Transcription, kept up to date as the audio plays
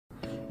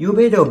You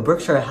may know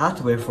Berkshire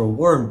Hathaway for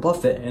Warren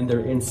Buffett and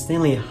their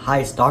insanely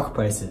high stock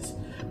prices.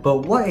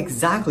 But what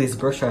exactly is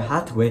Berkshire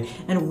Hathaway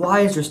and why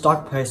is their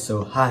stock price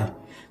so high?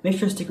 Make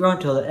sure to stick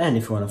around till the end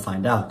if you want to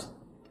find out.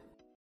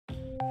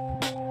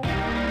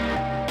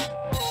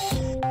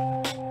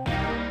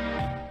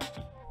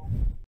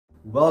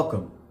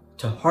 Welcome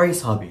to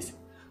Hari's Hobbies.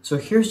 So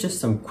here's just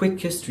some quick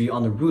history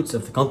on the roots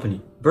of the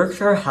company.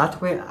 Berkshire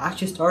Hathaway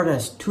actually started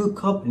as two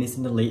companies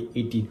in the late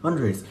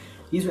 1800s.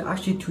 These were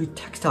actually two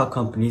textile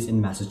companies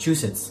in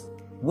Massachusetts.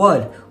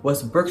 One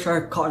was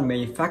Berkshire Cotton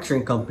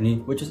Manufacturing Company,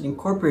 which was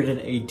incorporated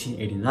in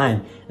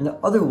 1889, and the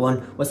other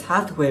one was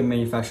Hathaway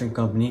Manufacturing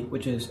Company,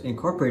 which was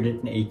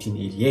incorporated in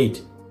 1888.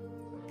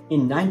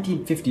 In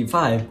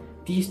 1955,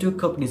 these two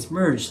companies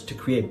merged to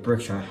create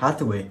Berkshire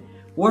Hathaway.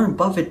 Warren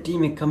Buffett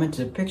didn't even come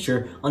into the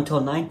picture until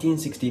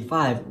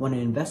 1965 when an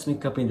investment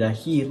company that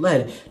he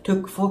led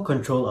took full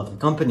control of the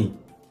company.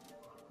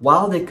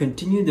 While they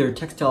continued their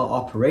textile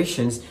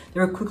operations,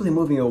 they were quickly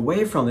moving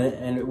away from it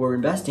and were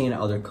investing in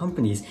other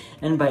companies,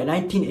 and by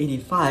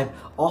 1985,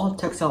 all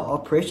textile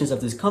operations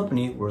of this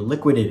company were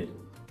liquidated.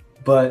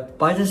 But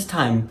by this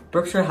time,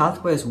 Berkshire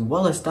Hathaway is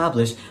well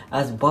established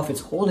as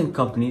Buffett's holding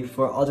company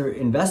for other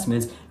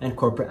investments and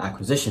corporate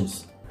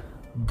acquisitions.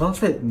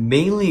 Buffett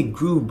mainly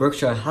grew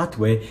Berkshire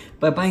Hathaway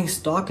by buying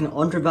stock in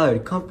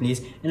undervalued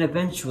companies and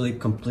eventually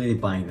completely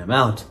buying them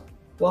out.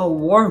 While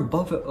Warren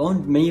Buffett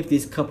owned many of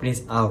these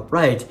companies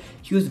outright,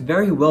 he was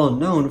very well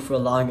known for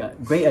allowing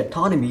great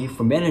autonomy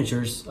for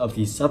managers of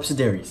these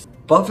subsidiaries.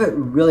 Buffett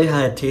really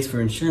had a taste for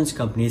insurance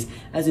companies,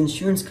 as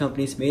insurance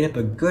companies made up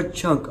a good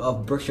chunk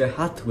of Berkshire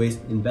Hathaway's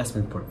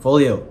investment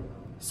portfolio.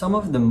 Some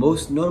of the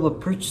most notable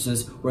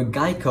purchases were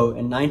Geico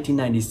in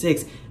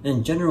 1996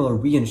 and General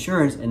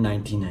Reinsurance in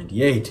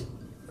 1998.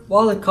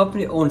 While the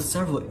company owned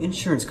several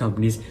insurance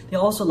companies, they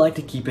also liked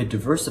to keep it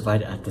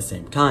diversified at the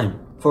same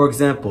time. For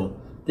example,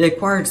 they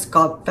acquired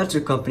Scott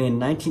Fetzer Company in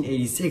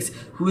 1986,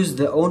 who is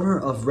the owner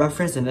of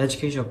reference and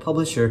educational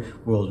publisher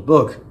World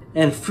Book,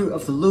 and Fruit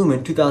of the Loom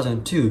in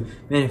 2002,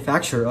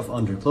 manufacturer of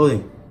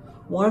underclothing.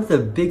 One of the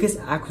biggest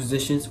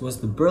acquisitions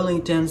was the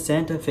Burlington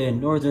Santa Fe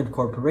Northern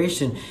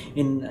Corporation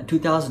in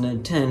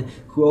 2010,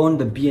 who owned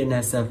the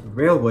BNSF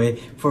Railway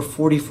for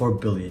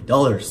 $44 billion.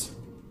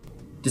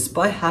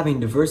 Despite having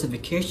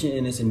diversification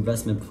in his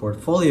investment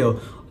portfolio,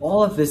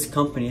 all of his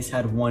companies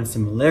had one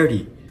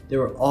similarity: they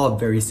were all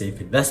very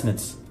safe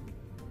investments.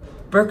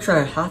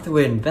 Berkshire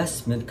Hathaway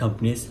investment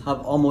companies have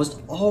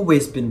almost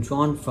always been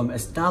drawn from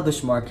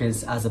established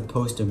markets as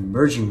opposed to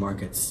emerging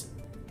markets.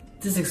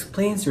 This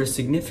explains their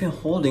significant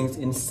holdings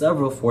in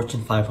several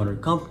Fortune 500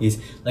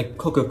 companies like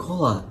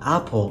Coca-Cola,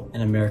 Apple,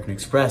 and American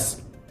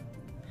Express.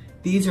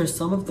 These are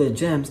some of the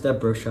gems that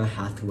Berkshire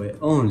Hathaway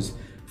owns.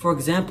 For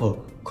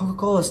example,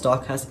 Coca-Cola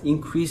stock has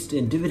increased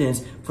in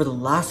dividends for the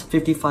last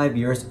 55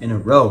 years in a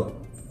row.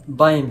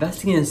 By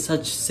investing in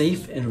such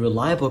safe and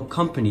reliable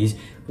companies,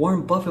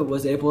 Warren Buffett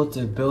was able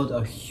to build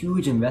a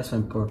huge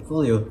investment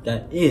portfolio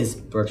that is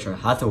Berkshire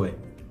Hathaway.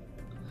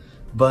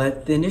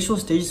 But the initial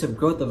stages of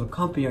growth of a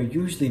company are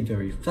usually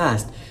very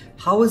fast.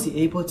 How was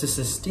he able to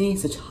sustain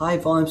such high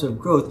volumes of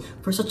growth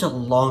for such a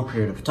long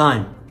period of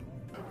time?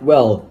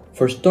 Well,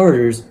 for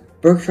starters,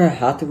 Berkshire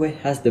Hathaway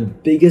has the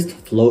biggest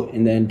float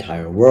in the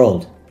entire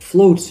world.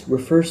 Floats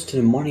refers to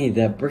the money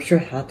that Berkshire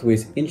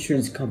Hathaway's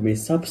insurance company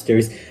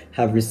subsidiaries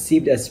have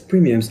received as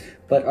premiums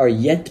but are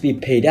yet to be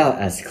paid out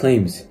as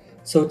claims.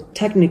 So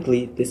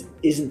technically, this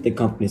isn't the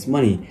company's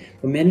money,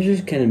 but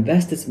managers can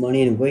invest this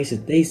money in ways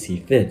that they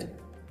see fit.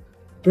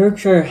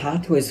 Berkshire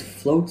Hathaway's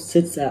float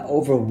sits at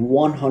over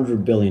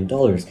 $100 billion,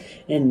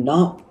 and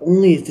not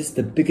only is this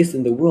the biggest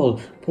in the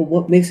world, but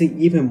what makes it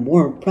even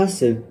more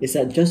impressive is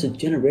that just a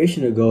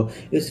generation ago,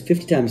 it was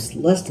 50 times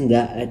less than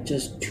that at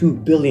just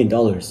 $2 billion.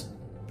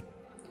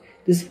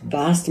 This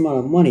vast amount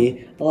of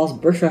money allows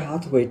Berkshire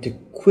Hathaway to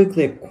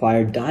quickly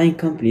acquire dying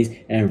companies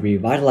and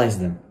revitalize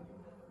them.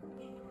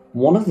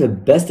 One of the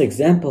best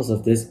examples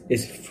of this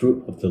is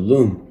Fruit of the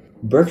Loom.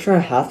 Berkshire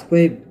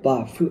Hathaway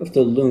bought Fruit of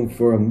the Loom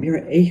for a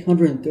mere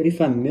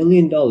 $835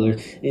 million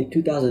in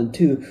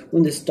 2002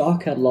 when the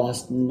stock had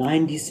lost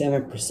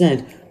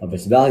 97% of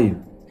its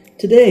value.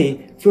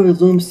 Today, Fruit of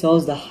the Loom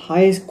sells the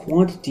highest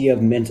quantity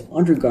of men's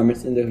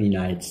undergarments in the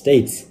United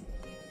States.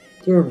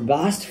 Their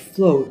vast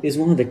float is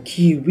one of the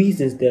key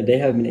reasons that they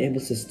have been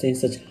able to sustain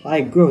such high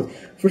growth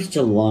for such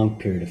a long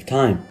period of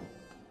time.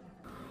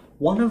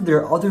 One of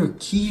their other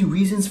key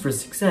reasons for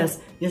success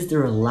is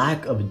their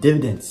lack of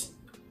dividends.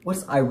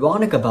 What's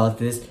ironic about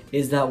this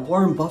is that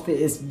Warren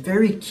Buffett is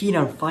very keen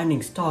on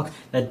finding stocks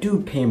that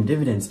do pay him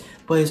dividends,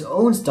 but his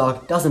own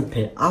stock doesn't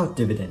pay out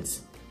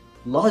dividends.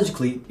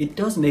 Logically, it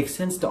does make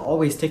sense to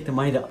always take the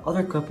money that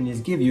other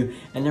companies give you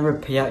and never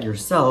pay out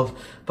yourself,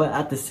 but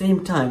at the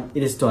same time,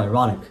 it is still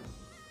ironic.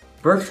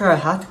 Berkshire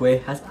Hathaway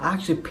has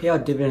actually paid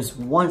out dividends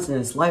once in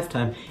its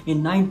lifetime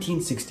in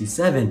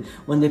 1967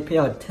 when they paid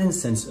out 10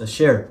 cents a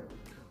share.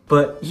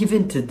 But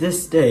even to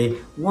this day,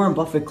 Warren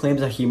Buffett claims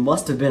that he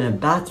must have been in a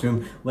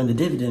bathroom when the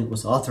dividend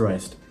was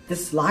authorized.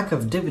 This lack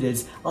of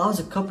dividends allows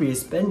a company to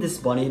spend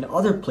this money in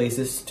other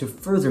places to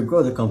further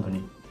grow the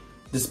company.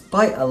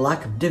 Despite a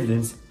lack of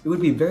dividends, it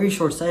would be very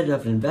short-sighted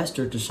of an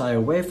investor to shy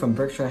away from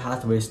Berkshire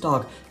Hathaway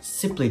stock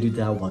simply due to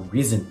that one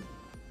reason.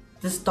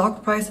 The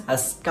stock price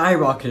has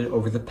skyrocketed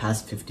over the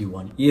past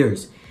 51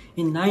 years.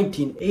 In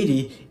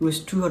 1980, it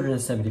was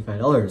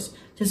 $275.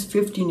 Just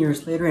 15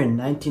 years later, in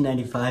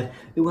 1995,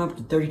 it went up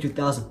to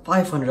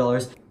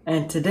 $32,500,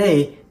 and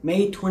today,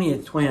 May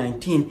 20th,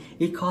 2019,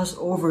 it costs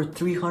over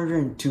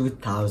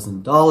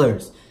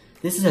 $302,000.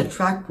 This is a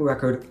track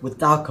record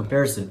without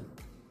comparison.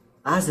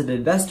 As an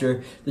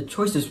investor, the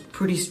choice is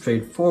pretty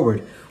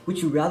straightforward.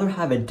 Would you rather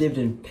have a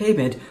dividend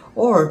payment,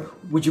 or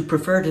would you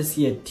prefer to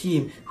see a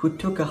team who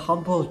took a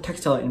humble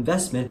textile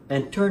investment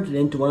and turned it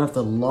into one of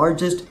the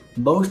largest,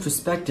 most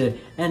respected,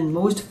 and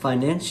most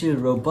financially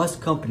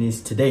robust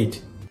companies to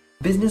date?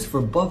 Business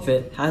for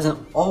Buffett hasn't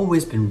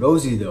always been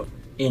rosy though.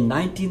 In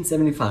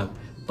 1975,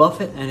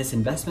 Buffett and his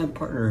investment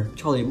partner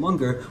Charlie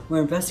Munger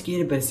were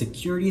investigated by the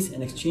Securities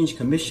and Exchange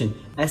Commission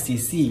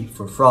 (SEC)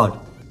 for fraud.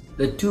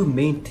 The two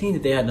maintained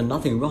that they had done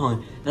nothing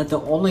wrong, and that the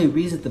only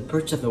reason the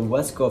purchase of the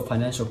Westco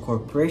Financial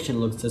Corporation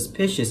looked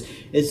suspicious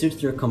is due to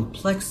their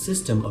complex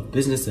system of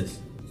businesses.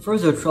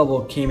 Further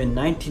trouble came in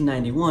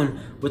 1991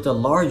 with a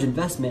large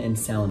investment in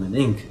Salomon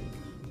Inc.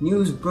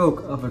 News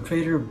broke of a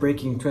trader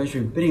breaking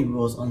Treasury bidding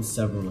rules on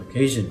several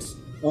occasions.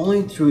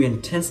 Only through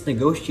intense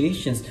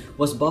negotiations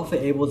was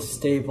Buffett able to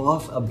stave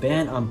off a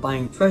ban on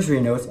buying Treasury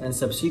notes and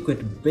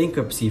subsequent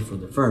bankruptcy for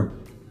the firm.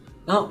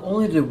 Not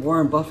only did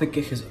Warren Buffett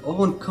get his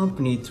own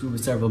company through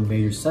several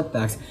major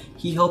setbacks,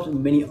 he helped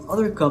many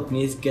other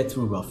companies get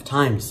through rough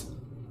times.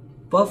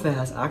 Buffett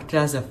has acted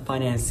as a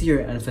financier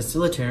and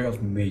facilitator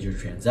of major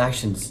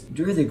transactions.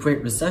 During the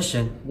Great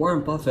Recession,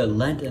 Warren Buffett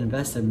lent and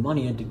invested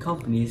money into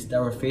companies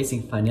that were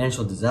facing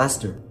financial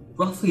disaster.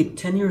 Roughly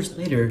 10 years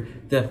later,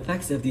 the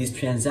effects of these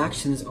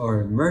transactions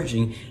are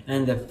emerging,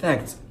 and the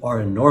effects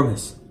are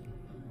enormous.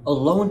 A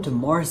loan to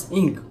Mars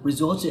Inc.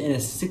 resulted in a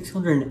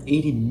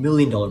 $680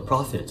 million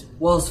profit.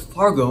 Wells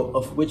Fargo,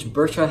 of which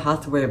Berkshire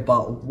Hathaway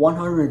bought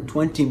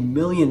 120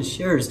 million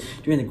shares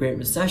during the Great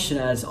Recession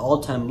at its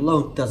all-time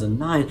low in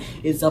 2009,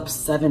 is up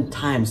 7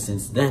 times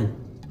since then.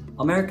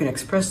 American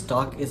Express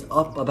stock is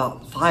up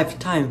about 5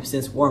 times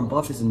since Warren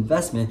Buffett's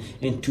investment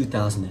in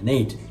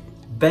 2008.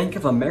 Bank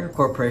of America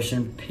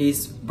Corporation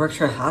pays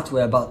Berkshire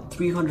Hathaway about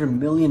 $300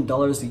 million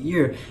a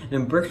year,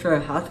 and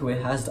Berkshire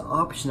Hathaway has the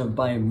option of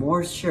buying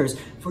more shares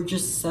for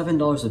just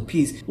 $7 a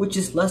piece, which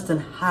is less than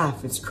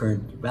half its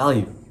current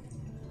value.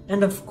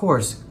 And of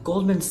course,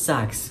 Goldman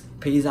Sachs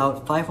pays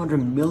out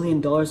 $500 million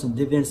in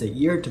dividends a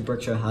year to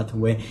Berkshire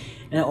Hathaway,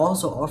 and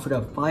also offered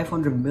a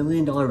 $500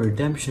 million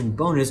redemption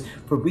bonus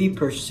for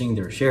repurchasing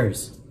their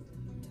shares.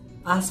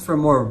 As for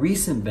more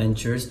recent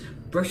ventures,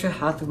 Berkshire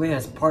Hathaway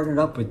has partnered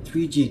up with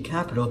 3G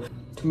Capital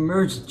to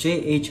merge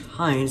J.H.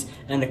 Heinz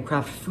and a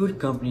Kraft food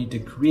company to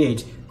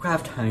create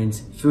Kraft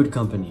Heinz Food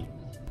Company.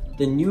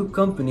 The new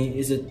company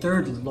is the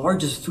 3rd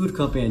largest food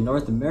company in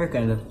North America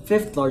and the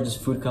 5th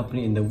largest food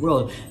company in the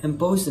world, and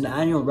boasts an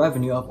annual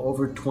revenue of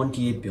over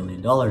 $28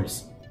 billion.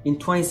 In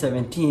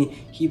 2017,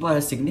 he bought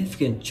a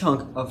significant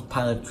chunk of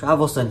Pilot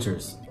Travel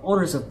Centers,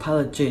 owners of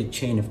Pilot J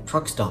chain of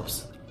truck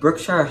stops.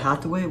 Berkshire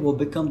Hathaway will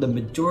become the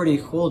majority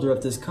holder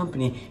of this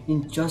company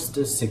in just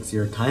a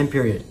 6-year time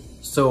period.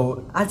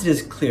 So, as it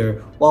is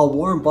clear, while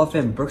Warren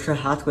Buffett and Berkshire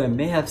Hathaway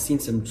may have seen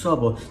some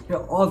trouble,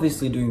 they're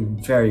obviously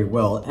doing very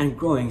well and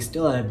growing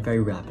still at a very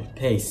rapid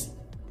pace.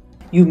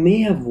 You may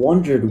have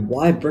wondered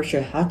why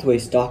Berkshire Hathaway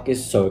stock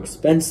is so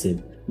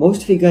expensive.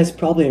 Most of you guys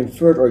probably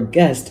inferred or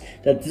guessed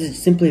that this is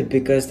simply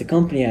because the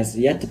company has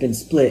yet to be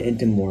split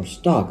into more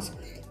stocks.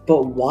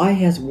 But why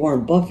has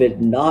Warren Buffett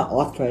not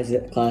authorized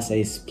a Class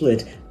A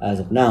split as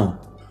of now?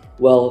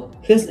 Well,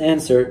 his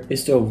answer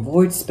is to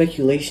avoid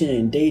speculation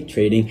and day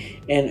trading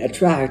and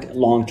attract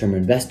long-term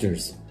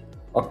investors.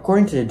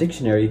 According to the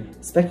dictionary,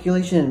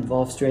 speculation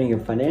involves trading a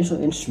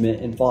financial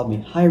instrument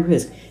involving high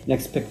risk and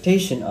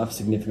expectation of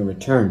significant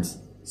returns.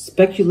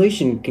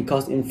 Speculation can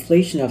cause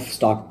inflation of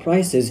stock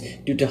prices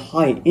due to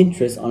high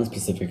interest on a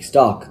specific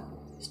stock.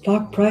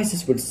 Stock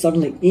prices would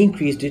suddenly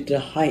increase due to the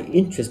high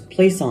interest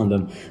placed on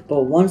them,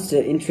 but once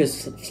the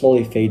interest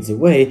slowly fades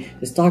away,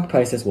 the stock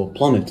prices will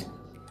plummet.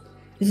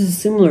 This is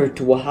similar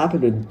to what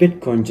happened with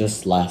Bitcoin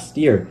just last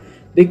year.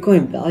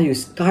 Bitcoin value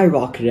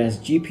skyrocketed as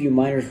GPU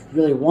miners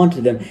really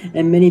wanted them,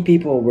 and many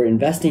people were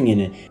investing in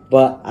it,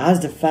 but as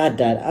the fad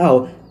died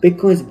out,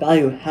 Bitcoin's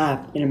value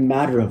halved in a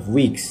matter of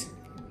weeks.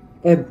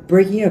 By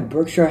breaking up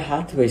Berkshire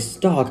Hathaway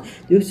stock,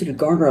 this would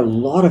garner a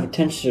lot of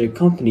attention to the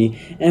company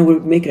and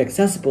would make it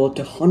accessible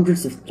to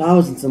hundreds of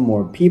thousands of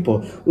more people,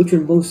 which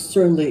would most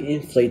certainly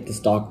inflate the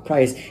stock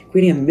price,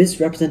 creating a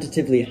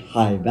misrepresentatively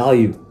high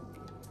value.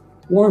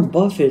 Warren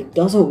Buffett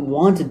doesn't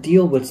want to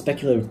deal with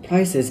speculative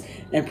prices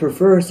and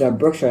prefers that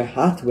Berkshire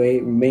Hathaway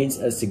remains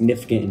a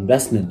significant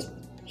investment.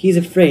 He's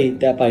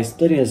afraid that by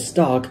splitting his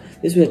stock,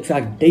 this would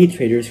attract day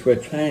traders who are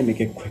trying to make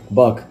a quick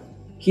buck.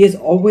 He has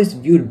always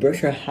viewed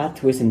Berkshire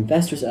Hathaway's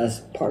investors as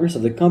partners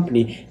of the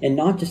company and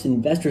not just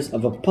investors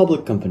of a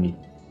public company.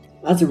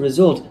 As a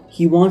result,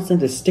 he wants them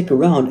to stick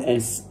around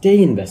and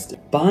stay invested.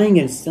 Buying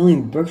and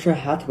selling Berkshire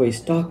Hathaway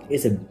stock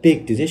is a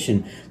big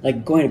decision,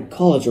 like going to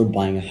college or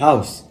buying a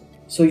house.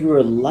 So you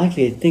are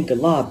likely to think a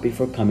lot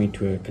before coming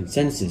to a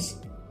consensus.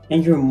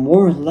 And you're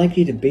more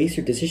likely to base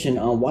your decision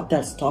on what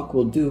that stock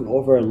will do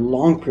over a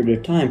long period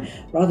of time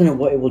rather than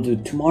what it will do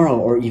tomorrow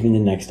or even the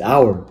next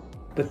hour.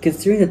 But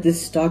considering that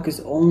this stock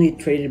is only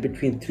traded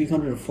between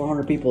 300 to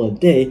 400 people a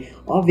day,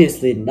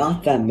 obviously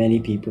not that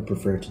many people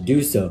prefer to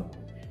do so.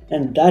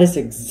 And that is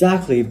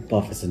exactly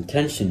Buffett's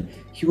intention.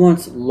 He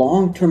wants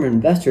long-term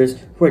investors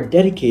who are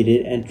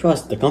dedicated and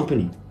trust the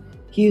company.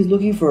 He is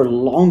looking for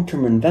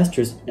long-term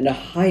investors, and a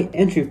high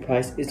entry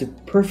price is the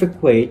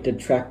perfect way to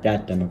attract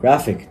that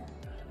demographic.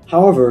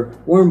 However,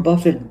 Warren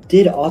Buffett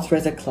did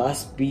authorize a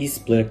Class B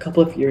split a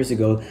couple of years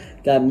ago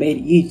that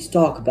made each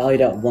stock valued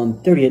at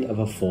 1/30th of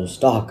a full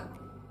stock.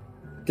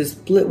 The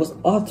split was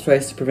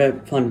authorized to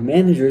prevent fund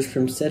managers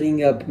from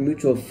setting up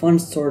mutual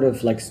fund sort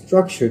of like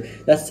structure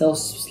that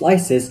sells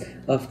slices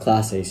of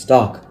Class A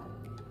stock.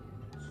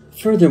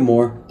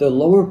 Furthermore, the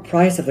lower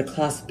price of the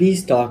Class B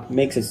stock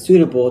makes it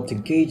suitable to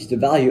gauge the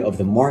value of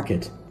the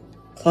market.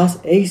 Class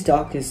A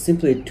stock is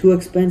simply too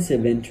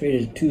expensive and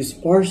traded too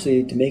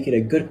sparsely to make it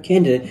a good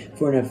candidate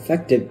for an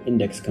effective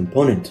index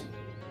component.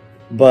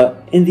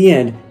 But in the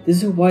end,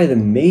 this is why the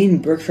main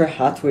Berkshire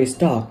Hathaway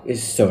stock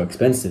is so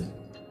expensive.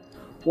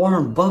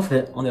 Warren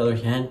Buffett, on the other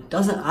hand,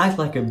 doesn't act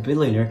like a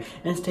billionaire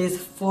and stays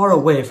far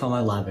away from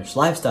a lavish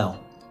lifestyle.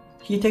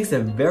 He takes a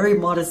very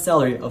modest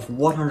salary of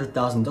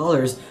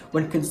 $100,000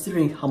 when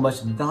considering how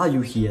much value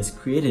he has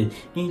created,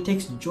 and he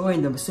takes joy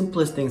in the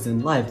simplest things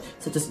in life,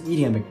 such as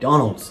eating at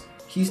McDonald's.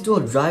 He still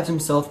drives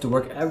himself to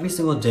work every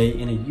single day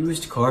in a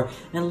used car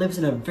and lives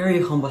in a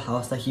very humble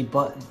house that he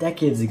bought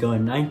decades ago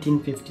in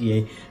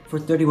 1958 for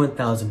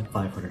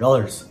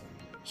 $31,500.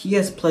 He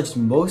has pledged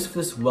most of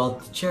his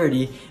wealth to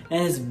charity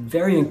and is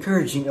very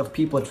encouraging of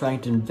people trying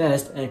to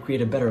invest and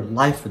create a better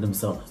life for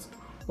themselves.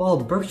 While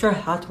Berkshire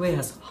Hathaway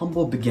has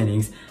humble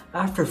beginnings,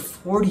 after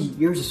 40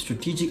 years of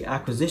strategic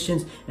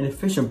acquisitions and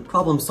efficient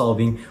problem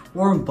solving,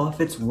 Warren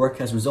Buffett's work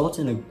has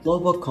resulted in a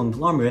global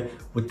conglomerate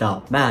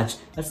without match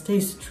that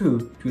stays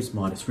true to its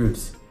modest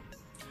roots.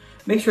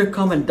 Make sure to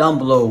comment down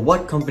below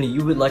what company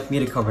you would like me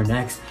to cover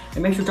next,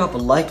 and make sure to drop a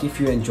like if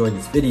you enjoyed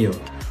this video.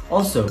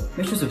 Also,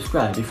 make sure to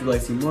subscribe if you'd like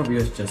to see more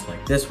videos just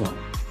like this one.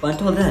 But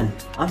until then,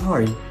 I'm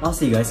Hari, and I'll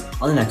see you guys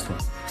on the next one.